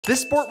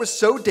This sport was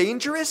so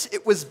dangerous,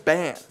 it was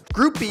banned.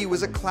 Group B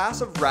was a class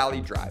of rally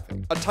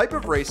driving, a type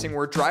of racing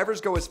where drivers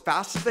go as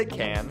fast as they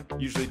can,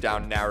 usually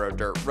down narrow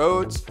dirt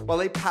roads,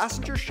 while a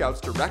passenger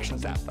shouts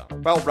directions at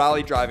them. While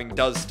rally driving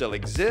does still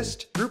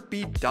exist, Group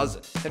B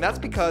doesn't, and that's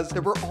because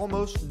there were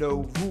almost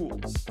no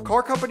rules.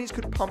 Car companies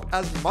could pump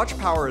as much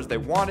power as they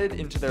wanted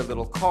into their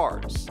little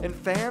cars, and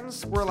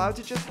fans were allowed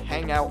to just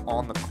hang out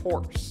on the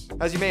course.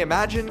 As you may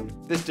imagine,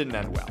 this didn't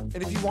end well.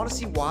 And if you want to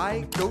see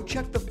why, go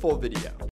check the full video.